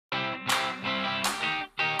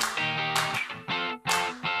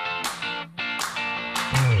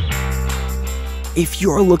If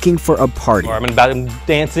you're looking for a party, I'm about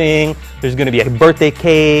dancing, there's gonna be birthday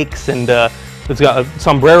cakes, and there's got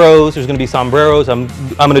sombreros, there's gonna be sombreros, I'm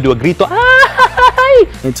gonna do a grito,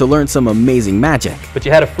 and to learn some amazing magic. But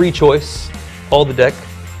you had a free choice, all the deck,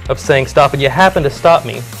 of saying stop, and you happened to stop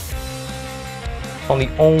me on the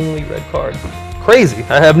only red card. Crazy,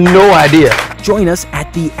 I have no idea. Join us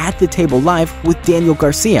at the Table Live with Daniel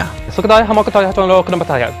Garcia.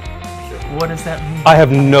 What does that mean? I have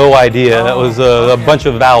no idea. That was a bunch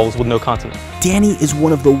of vowels with no consonant. Danny is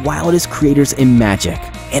one of the wildest creators in magic,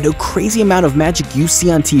 and a crazy amount of magic you see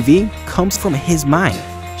on TV comes from his mind.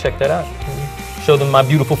 Check that out. Show them my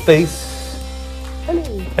beautiful face.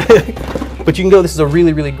 Hello. But you can go, this is a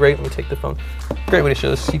really, really great, let me take the phone. Great way to show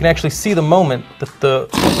this. You can actually see the moment that the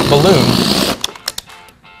balloon,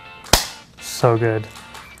 so good,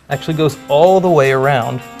 actually goes all the way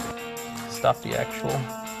around. Stop the actual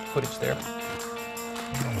footage there.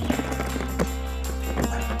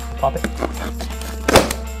 Pop it.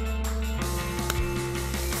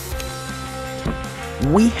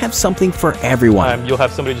 We have something for everyone. You'll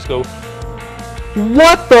have somebody just go,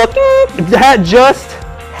 what the? That just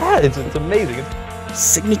had, it's amazing.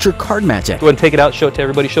 Signature card magic. Go ahead and take it out, show it to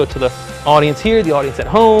everybody, show it to the audience here, the audience at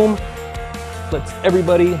home. Let's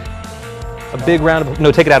everybody, a big round of,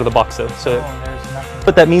 no, take it out of the box though. So, there's nothing.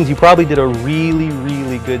 but that means you probably did a really,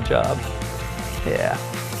 really good job. Yeah.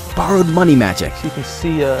 Borrowed money magic. So you can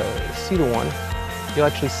see the one. You'll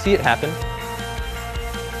actually see it happen.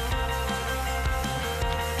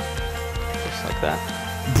 Just like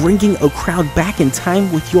that. Bringing a crowd back in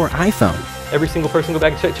time with your iPhone. Every single person go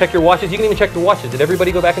back and check your watches. You can even check your watches. Did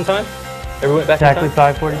everybody go back in time? Everyone went back Exactly in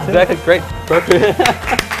time? 5:42. Exactly, great, perfect.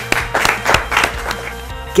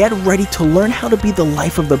 Get ready to learn how to be the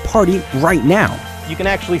life of the party right now. You can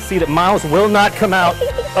actually see that Miles will not come out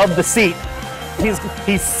of the seat.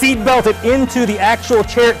 He's seat belted into the actual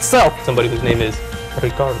chair itself. Somebody whose name is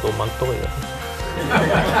Ricardo Montoya.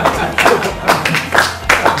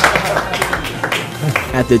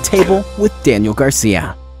 At the Table with Daniel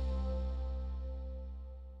Garcia.